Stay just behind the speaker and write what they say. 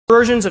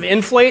Versions of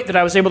inflate that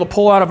I was able to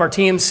pull out of our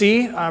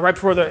TMC right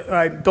before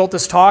I built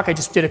this talk. I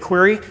just did a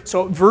query.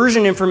 So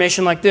version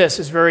information like this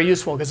is very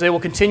useful because they will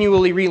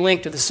continually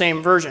relink to the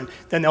same version.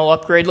 Then they'll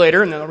upgrade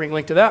later and then they'll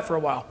relink to that for a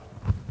while.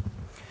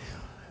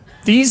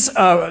 These,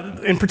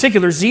 in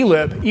particular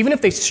zlib, even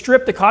if they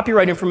strip the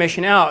copyright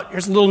information out,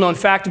 here's a little known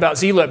fact about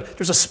zlib.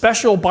 There's a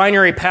special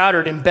binary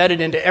pattern embedded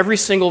into every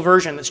single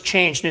version that's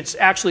changed, and it's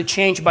actually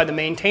changed by the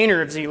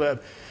maintainer of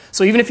zlib.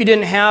 So even if you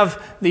didn't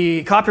have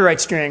the copyright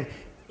string,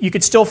 you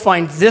could still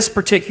find this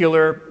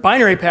particular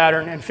binary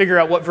pattern and figure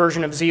out what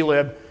version of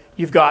zlib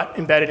you've got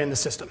embedded in the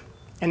system.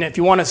 And if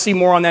you want to see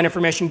more on that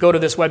information, go to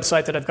this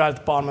website that I've got at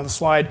the bottom of the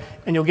slide,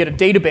 and you'll get a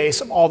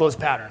database of all those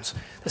patterns.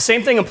 The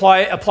same thing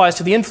applies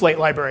to the inflate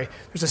library.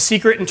 There's a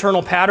secret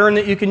internal pattern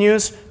that you can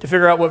use to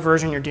figure out what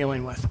version you're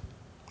dealing with.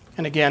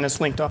 And again, it's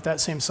linked off that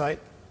same site.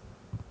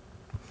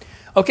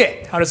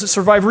 Okay, how does it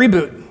survive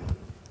reboot?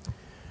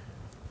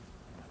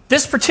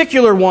 This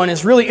particular one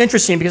is really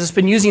interesting because it's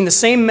been using the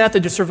same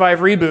method to survive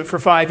reboot for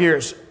 5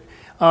 years.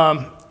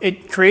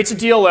 It creates a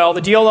DLL.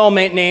 The DLL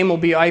name will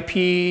be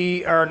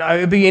IP, or it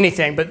would be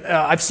anything, but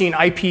I've seen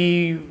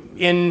IP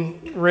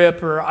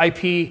INRIP or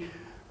IP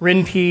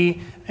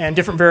RINP and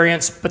different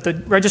variants, but the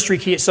registry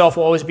key itself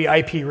will always be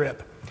IP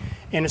RIP.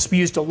 And it's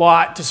used a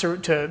lot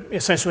to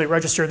essentially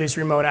register these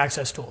remote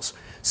access tools.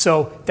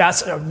 So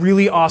that's a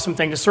really awesome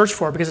thing to search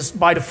for because it's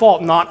by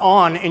default not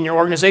on in your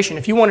organization.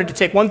 If you wanted to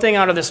take one thing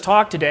out of this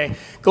talk today,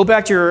 go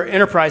back to your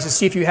enterprise and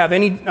see if you have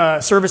any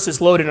services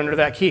loaded under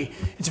that key.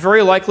 It's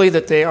very likely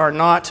that they are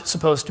not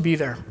supposed to be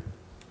there.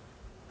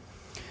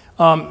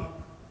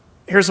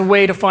 Here's a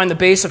way to find the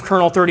base of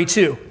kernel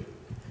 32.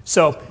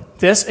 So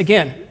this,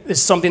 again,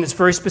 is something that's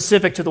very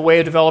specific to the way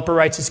a developer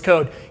writes his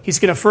code. He's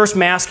going to first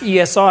mask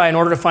ESI in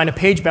order to find a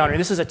page boundary.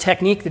 This is a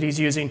technique that he's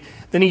using.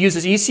 Then he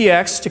uses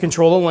ECX to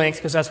control the length,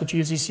 because that's what you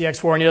use ECX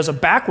for, and he does a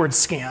backwards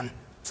scan.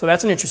 So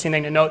that's an interesting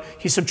thing to note.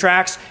 He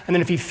subtracts, and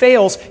then if he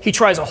fails, he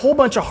tries a whole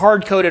bunch of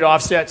hard-coded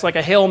offsets, like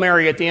a Hail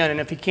Mary at the end, and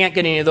if he can't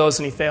get any of those,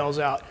 then he fails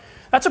out.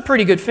 That's a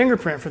pretty good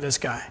fingerprint for this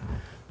guy.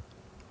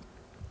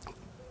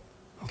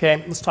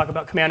 Okay, let's talk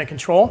about command and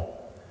control.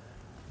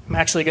 I'm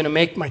actually going to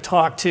make my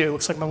talk too.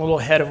 Looks like I'm a little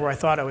ahead of where I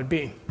thought I would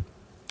be.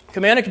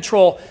 Command and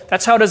control,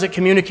 that's how does it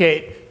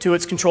communicate to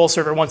its control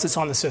server once it's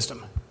on the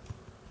system.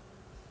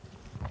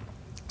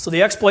 So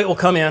the exploit will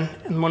come in,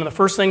 and one of the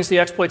first things the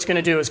exploit's going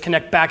to do is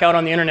connect back out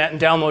on the internet and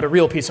download a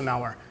real piece of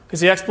malware. Because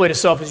the exploit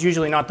itself is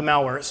usually not the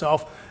malware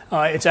itself.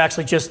 It's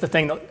actually just the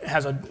thing that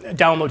has a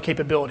download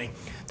capability.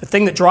 The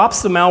thing that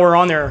drops the malware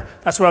on there,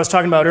 that's what I was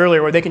talking about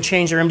earlier, where they can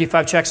change their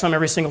MD5 checksum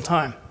every single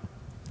time.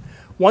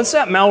 Once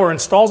that malware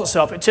installs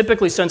itself, it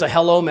typically sends a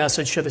hello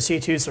message to the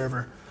C2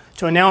 server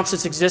to announce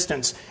its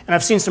existence. And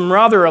I've seen some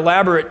rather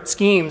elaborate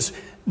schemes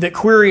that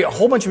query a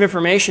whole bunch of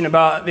information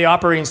about the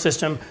operating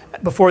system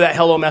before that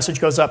hello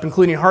message goes up,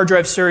 including hard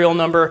drive serial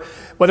number,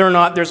 whether or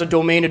not there's a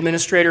domain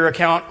administrator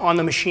account on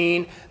the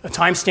machine, a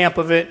timestamp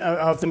of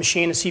the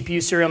machine, a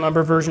CPU serial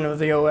number, version of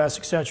the OS,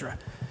 etc.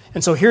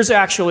 And so here's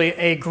actually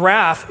a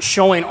graph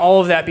showing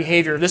all of that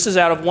behavior. This is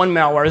out of one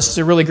malware. This is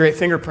a really great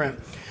fingerprint.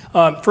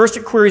 First,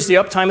 it queries the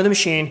uptime of the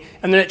machine,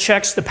 and then it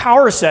checks the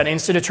power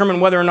settings to determine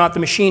whether or not the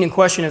machine in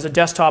question is a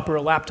desktop or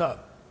a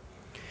laptop.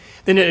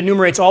 Then it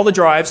enumerates all the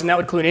drives, and that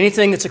would include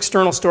anything that's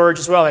external storage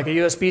as well, like a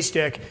USB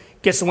stick,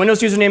 gets the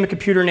Windows username and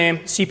computer name,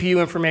 CPU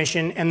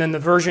information, and then the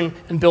version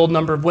and build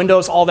number of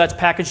Windows. All that's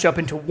packaged up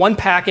into one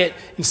packet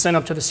and sent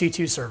up to the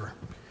C2 server.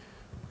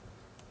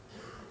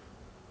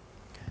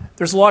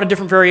 There's a lot of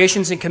different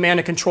variations in command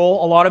and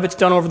control. A lot of it's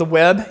done over the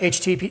web,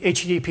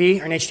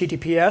 HTTP or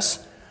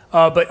HTTPS.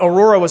 But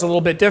Aurora was a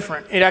little bit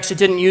different. It actually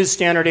didn't use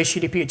standard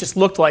HTTP. It just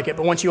looked like it,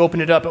 but once you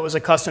opened it up, it was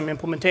a custom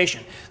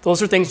implementation. Those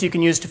are things you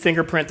can use to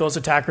fingerprint those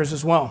attackers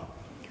as well.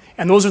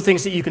 And those are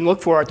things that you can look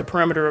for at the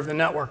perimeter of the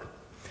network.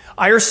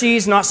 IRC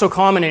is not so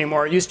common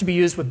anymore. It used to be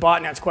used with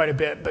botnets quite a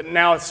bit, but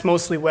now it's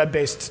mostly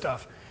web-based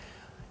stuff.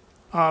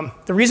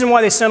 The reason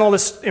why they send all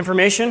this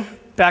information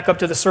back up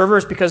to the server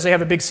is because they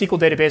have a big SQL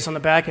database on the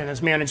back end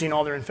that's managing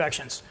all their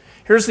infections.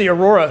 Here's the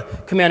Aurora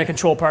command and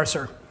control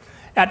parser.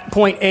 At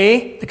point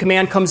A, the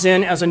command comes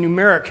in as a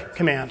numeric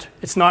command.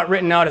 It's not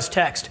written out as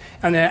text.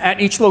 And then at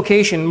each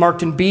location,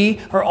 marked in B,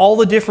 are all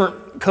the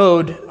different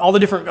code, all the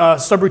different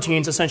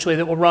subroutines, essentially,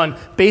 that will run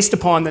based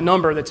upon the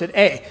number that's at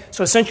A.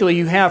 So essentially,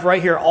 you have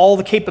right here all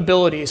the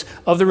capabilities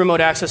of the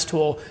remote access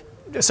tool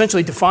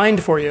essentially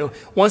defined for you.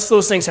 Once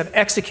those things have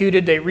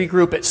executed, they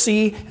regroup at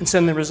C and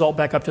send the result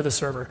back up to the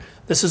server.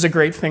 This is a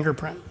great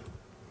fingerprint.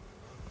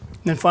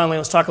 And then finally,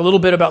 let's talk a little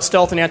bit about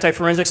stealth and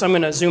anti-forensics. I'm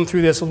going to zoom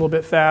through this a little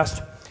bit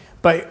fast.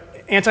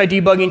 But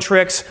anti-debugging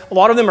tricks, a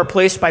lot of them are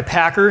placed by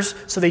packers,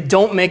 so they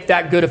don't make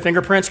that good of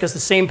fingerprints because the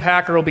same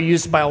packer will be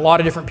used by a lot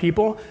of different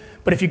people.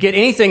 But if you get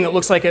anything that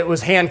looks like it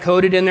was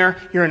hand-coded in there,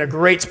 you're in a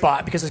great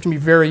spot because it's going to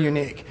be very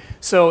unique.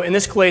 So in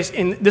this case,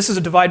 this is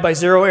a divide by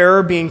zero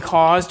error being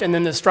caused, and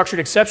then the structured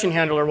exception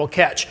handler will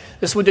catch.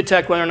 This would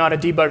detect whether or not a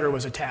debugger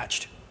was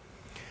attached.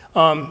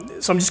 So I'm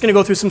just going to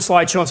go through some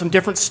slides showing some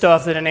different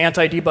stuff that an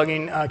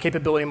anti-debugging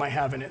capability might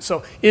have in it.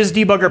 So is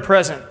debugger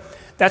present?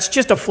 That's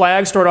just a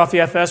flag stored off the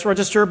FS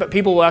register, but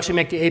people will actually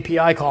make the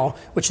API call,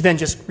 which then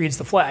just reads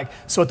the flag.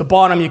 So at the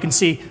bottom, you can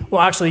see,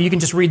 well, actually, you can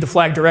just read the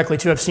flag directly,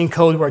 too. I've seen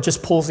code where it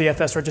just pulls the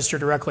FS register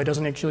directly. It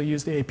doesn't actually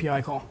use the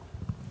API call.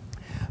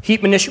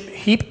 Heap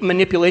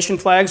manipulation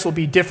flags will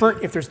be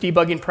different if there's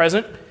debugging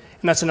present,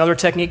 and that's another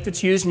technique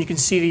that's used, and you can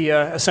see the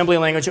assembly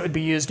language that would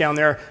be used down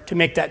there to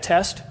make that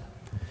test.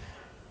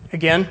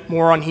 Again,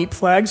 more on heap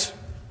flags.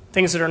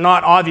 Things that are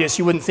not obvious,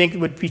 you wouldn't think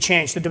would be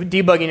changed. The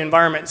debugging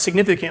environment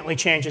significantly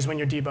changes when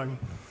you're debugging.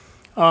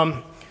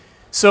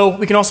 So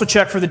we can also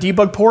check for the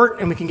debug port,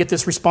 and we can get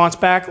this response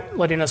back,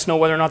 letting us know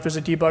whether or not there's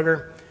a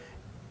debugger.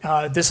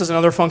 This is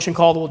another function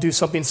call that will do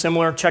something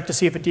similar. Check to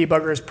see if a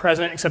debugger is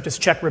present, except it's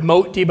check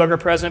remote debugger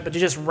present, but it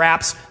just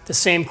wraps the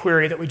same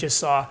query that we just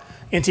saw,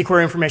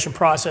 anti-query information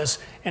process,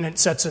 and it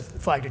sets a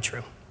flag to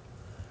true.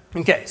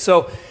 Okay,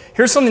 so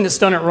here's something that's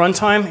done at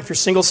runtime. If you're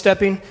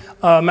single-stepping,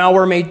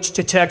 malware may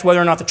detect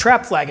whether or not the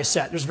trap flag is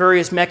set. There's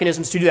various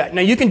mechanisms to do that.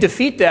 Now, you can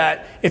defeat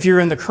that if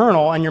you're in the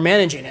kernel and you're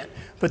managing it,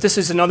 but this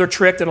is another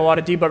trick that a lot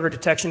of debugger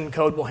detection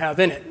code will have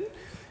in it.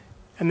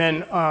 And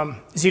then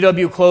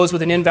ZW close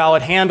with an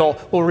invalid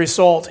handle will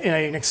result in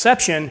an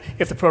exception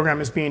if the program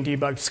is being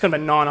debugged. It's kind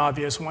of a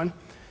non-obvious one.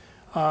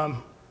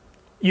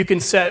 You can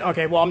set,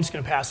 okay, well, I'm just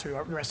going to pass through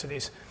the rest of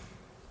these.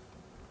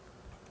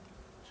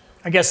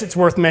 I guess it's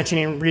worth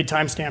mentioning read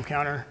timestamp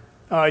counter.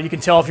 You can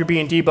tell if you're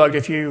being debugged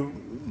if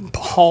you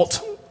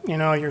halt,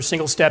 you're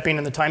single stepping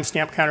and the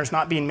timestamp counter is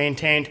not being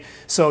maintained,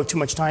 so too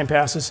much time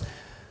passes.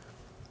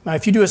 Now,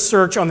 if you do a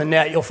search on the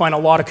net, you'll find a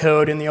lot of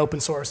code in the open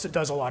source that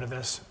does a lot of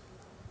this.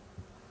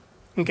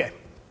 Okay,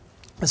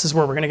 this is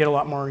where we're going to get a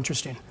lot more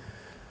interesting.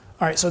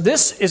 All right, so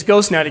this is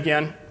GhostNet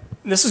again.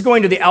 This is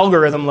going to the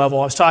algorithm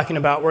level I was talking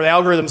about, where the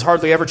algorithms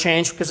hardly ever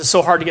change because it's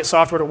so hard to get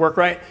software to work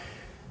right.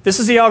 This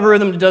is the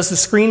algorithm that does the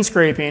screen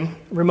scraping,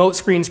 remote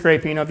screen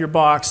scraping of your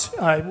box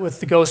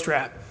with the ghost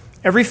rat.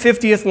 Every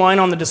 50th line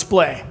on the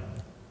display,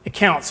 it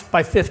counts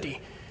by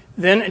 50.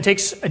 Then it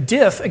takes a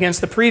diff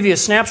against the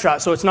previous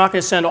snapshot, so it's not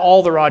going to send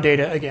all the raw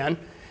data again.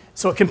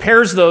 So it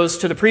compares those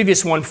to the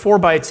previous one 4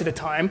 bytes at a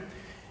time.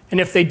 And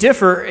if they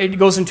differ, it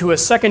goes into a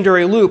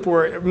secondary loop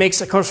where it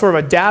makes a sort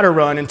of a data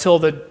run until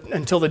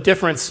the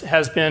difference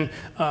has been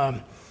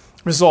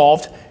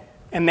resolved.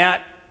 And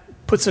that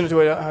puts it into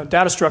a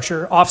data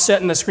structure,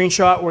 offset in the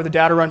screenshot where the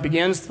data run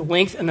begins, the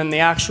length, and then the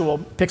actual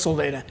pixel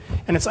data.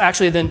 And it's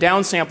actually then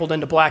downsampled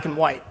into black and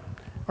white,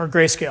 or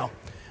grayscale.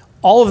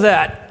 All of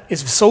that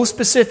is so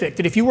specific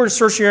that if you were to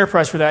search your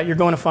enterprise for that, you're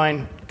going to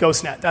find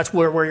GhostNet. That's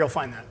where you'll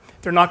find that.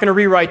 They're not going to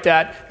rewrite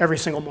that every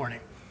single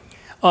morning.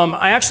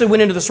 I actually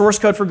went into the source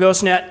code for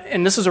GhostNet,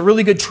 and this is a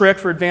really good trick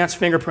for advanced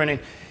fingerprinting.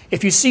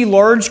 If you see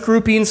large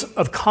groupings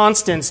of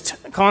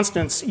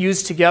constants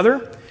used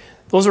together,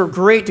 those are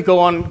great to go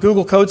on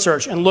Google code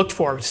search and look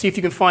for. See if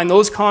you can find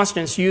those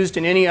constants used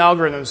in any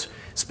algorithms,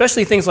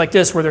 especially things like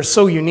this where they're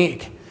so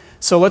unique.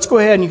 So let's go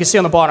ahead and you can see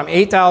on the bottom,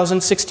 8,000,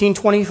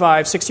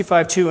 1625,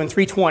 65.2, and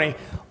 320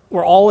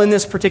 were all in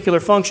this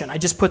particular function. I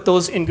just put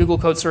those in Google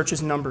code search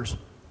as numbers.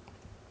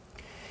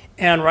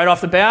 And right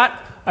off the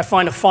bat, I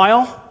find a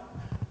file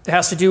that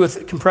has to do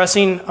with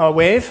compressing a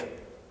wave.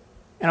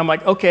 And I'm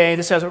like, okay,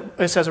 this has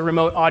a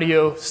remote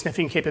audio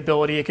sniffing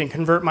capability. It can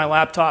convert my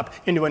laptop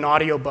into an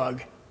audio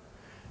bug.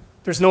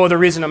 There's no other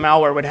reason a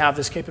malware would have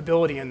this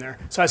capability in there.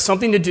 So it has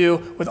something to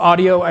do with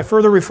audio. I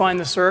further refine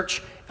the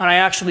search, and I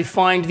actually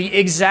find the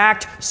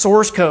exact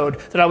source code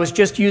that I was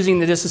just using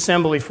the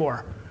disassembly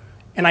for.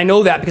 And I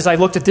know that because I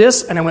looked at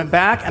this, and I went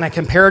back, and I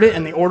compared it,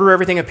 and the order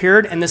everything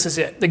appeared, and this is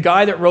it. The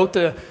guy that wrote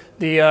the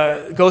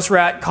Ghost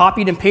Rat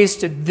copied and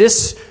pasted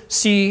this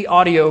C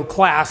audio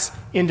class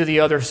into the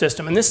other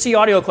system. And this C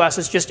audio class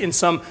is just in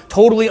some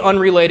totally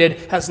unrelated,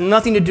 has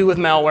nothing to do with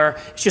malware.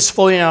 It's just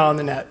floating out on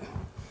the net.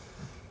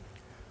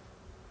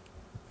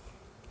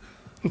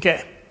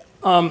 Okay.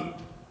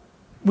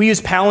 We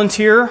use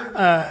Palantir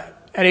at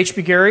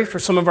HB Gary for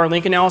some of our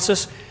link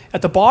analysis.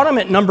 At the bottom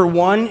at number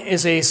 1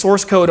 is a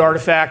source code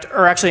artifact,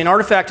 or actually an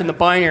artifact in the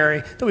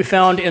binary that we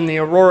found in the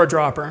Aurora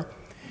dropper.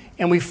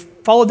 And we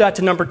followed that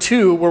to number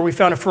 2, where we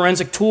found a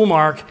forensic tool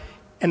mark,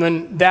 and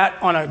then that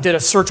did a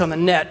search on the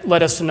net,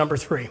 led us to number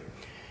 3.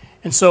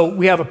 And so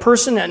we have a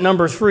person at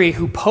number 3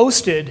 who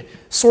posted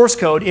source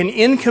code in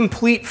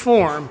incomplete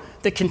form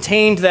that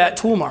contained that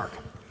tool mark.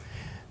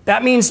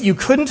 That means you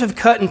couldn't have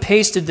cut and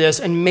pasted this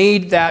and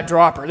made that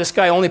dropper. This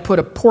guy only put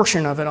a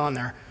portion of it on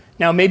there.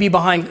 Now, maybe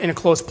in a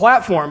closed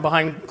platform,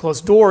 behind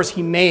closed doors,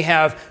 he may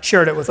have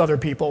shared it with other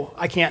people.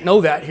 I can't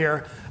know that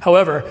here.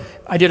 However,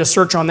 I did a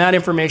search on that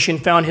information,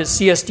 found his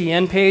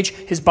CSDN page,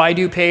 his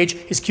Baidu page,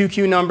 his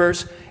QQ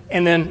numbers,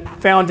 and then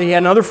found that he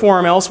had another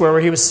forum elsewhere where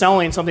he was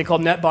selling something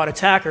called NetBot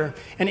Attacker.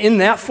 And in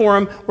that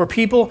forum were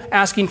people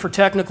asking for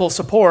technical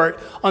support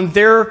on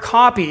their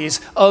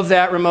copies of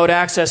that remote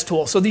access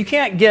tool. So you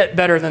can't get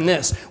better than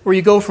this, where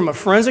you go from a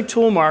forensic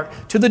tool mark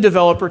to the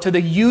developer to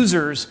the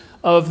users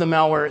of the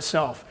malware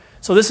itself.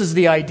 So this is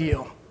the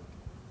ideal.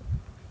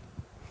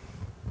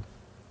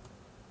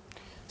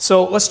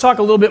 So let's talk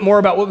a little bit more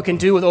about what we can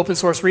do with open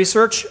source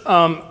research.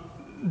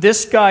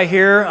 This guy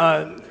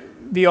here,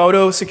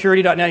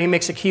 viotosecurity.net. He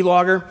makes a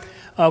keylogger.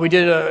 We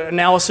did an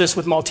analysis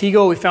with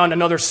Maltego. We found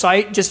another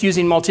site just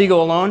using Maltego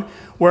alone,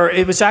 where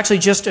it was actually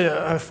just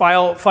a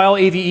file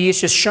AVE. It's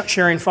just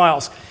sharing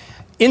files.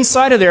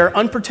 Inside of there,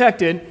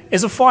 unprotected,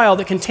 is a file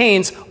that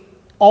contains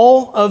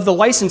all of the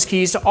license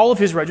keys to all of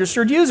his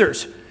registered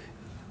users.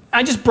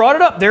 I just brought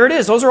it up. There it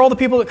is. Those are all the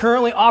people that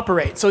currently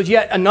operate. So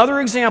yet another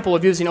example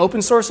of using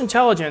open source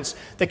intelligence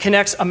that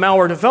connects a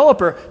malware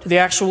developer to the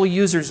actual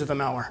users of the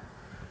malware.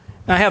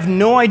 Now, I have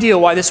no idea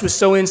why this was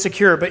so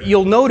insecure, but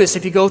you'll notice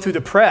if you go through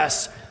the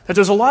press that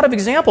there's a lot of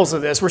examples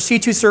of this where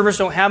C2 servers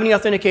don't have any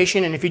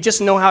authentication, and if you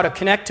just know how to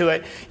connect to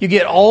it, you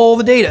get all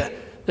the data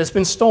that's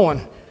been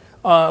stolen.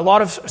 A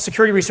lot of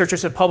security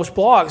researchers have published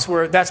blogs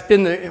where that's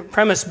been the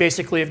premise,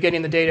 basically, of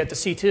getting the data at the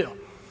C2.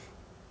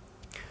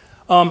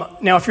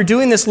 Now, if you're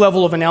doing this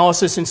level of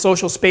analysis in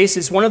social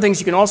spaces, one of the things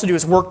you can also do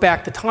is work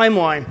back the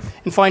timeline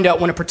and find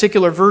out when a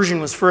particular version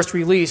was first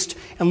released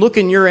and look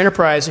in your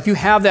enterprise. If you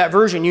have that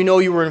version, you know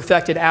you were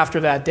infected after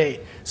that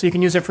date. So you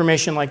can use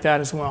information like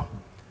that as well.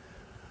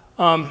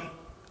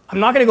 I'm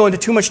not going to go into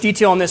too much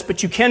detail on this,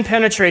 but you can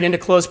penetrate into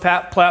closed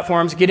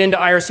platforms, get into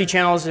IRC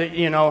channels that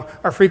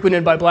are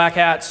frequented by black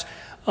hats.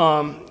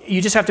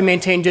 You just have to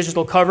maintain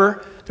digital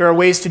cover. There are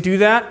ways to do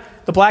that.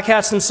 The black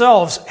hats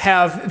themselves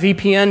have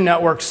VPN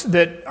networks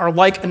that are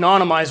like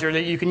Anonymizer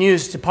that you can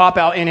use to pop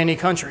out in any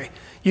country.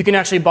 You can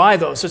actually buy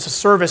those. It's a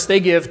service they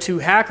give to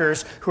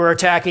hackers who are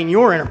attacking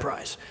your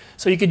enterprise.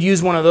 So you could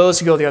use one of those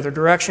to go the other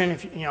direction.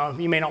 If,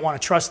 you may not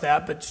want to trust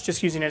that, but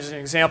just using it as an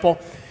example.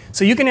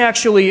 So you can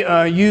actually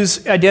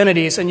use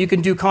identities, and you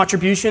can do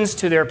contributions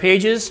to their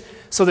pages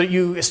so that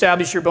you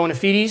establish your bona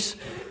fides,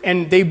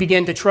 and they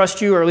begin to trust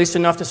you, or at least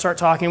enough to start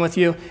talking with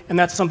you, and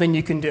that's something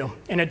you can do,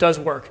 and it does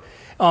work.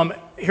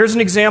 Here's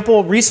an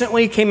example.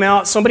 Recently came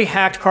out, somebody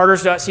hacked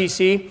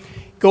Carters.cc.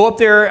 Go up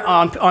there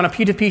on a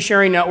P2P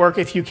sharing network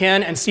if you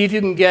can, and see if you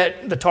can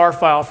get the tar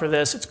file for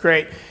this. It's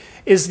great.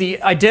 Is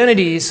the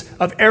identities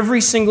of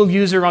every single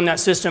user on that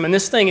system, and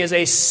this thing is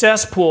a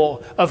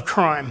cesspool of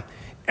crime.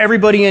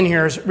 Everybody in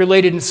here is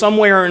related in some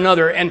way or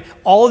another, and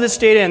all of this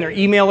data and their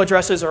email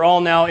addresses are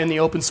all now in the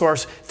open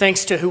source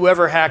thanks to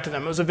whoever hacked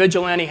them. It was a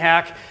vigilante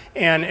hack,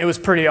 and it was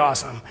pretty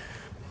awesome.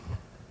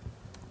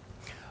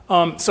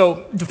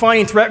 So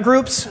defining threat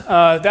groups,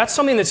 that's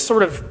something that's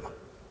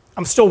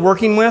I'm still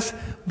working with,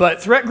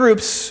 but threat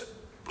groups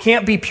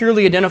can't be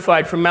purely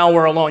identified from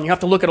malware alone. You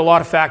have to look at a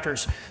lot of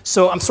factors.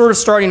 So I'm sort of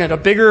starting at a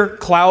bigger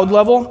cloud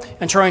level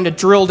and trying to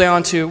drill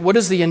down to what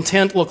does the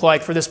intent look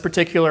like for this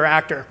particular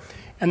actor.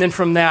 And then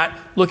from that,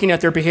 looking at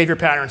their behavior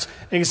patterns.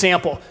 An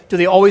example, do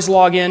they always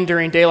log in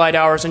during daylight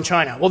hours in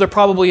China? Well, they're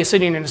probably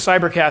sitting in a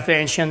cyber cafe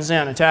in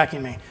Shenzhen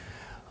attacking me.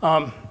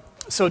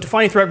 So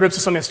defining threat groups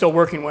is something I'm still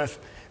working with.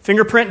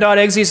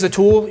 Fingerprint.exe is the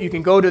tool. You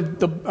can go to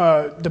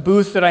the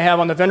booth that I have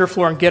on the vendor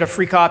floor and get a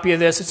free copy of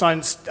this. It's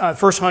on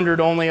first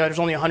 100 only. There's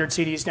only 100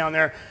 CDs down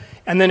there.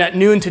 And then at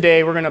noon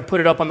today, we're going to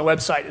put it up on the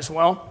website as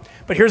well.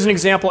 But here's an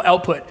example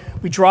output.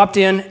 We dropped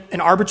in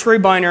an arbitrary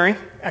binary.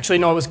 Actually,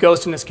 no, it was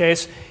Ghost in this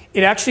case.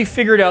 It actually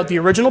figured out the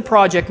original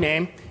project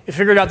name. It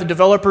figured out the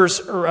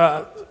developer's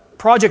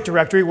project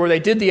directory where they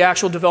did the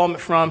actual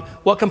development from,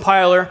 what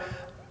compiler,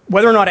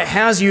 whether or not it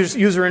has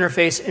user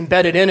interface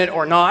embedded in it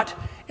or not.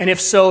 And if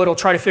so, it'll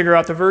try to figure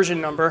out the version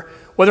number,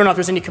 whether or not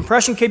there's any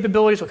compression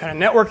capabilities, what kind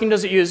of networking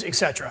does it use,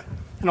 etc.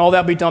 And all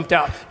that will be dumped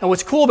out. Now,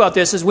 what's cool about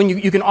this is when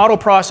you can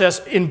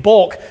auto-process in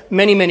bulk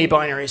many, many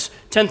binaries,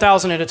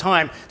 10,000 at a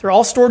time. They're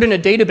all stored in a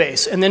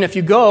database. And then if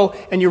you go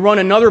and you run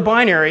another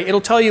binary, it'll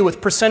tell you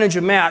with percentage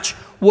of match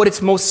what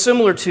it's most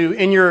similar to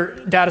in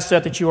your data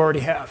set that you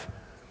already have.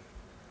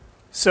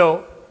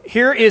 So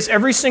here is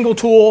every single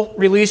tool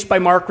released by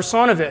Mark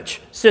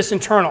Rusanovich,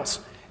 sysinternals.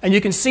 And you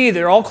can see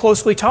they're all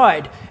closely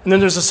tied. And then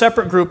there's a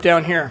separate group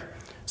down here.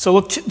 So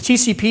look,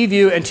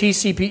 TCPview and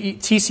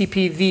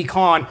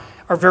TCPvcon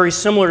are very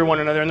similar to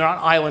one another, and they're not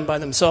island by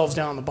themselves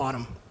down on the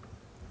bottom.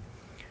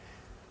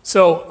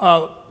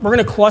 So we're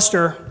going to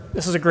cluster.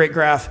 This is a great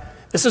graph.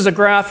 This is a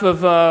graph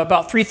of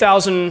about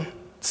 3,000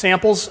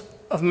 samples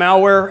of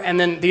malware, and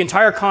then the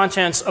entire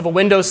contents of a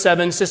Windows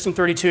 7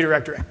 System32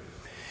 directory.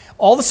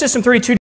 All the System32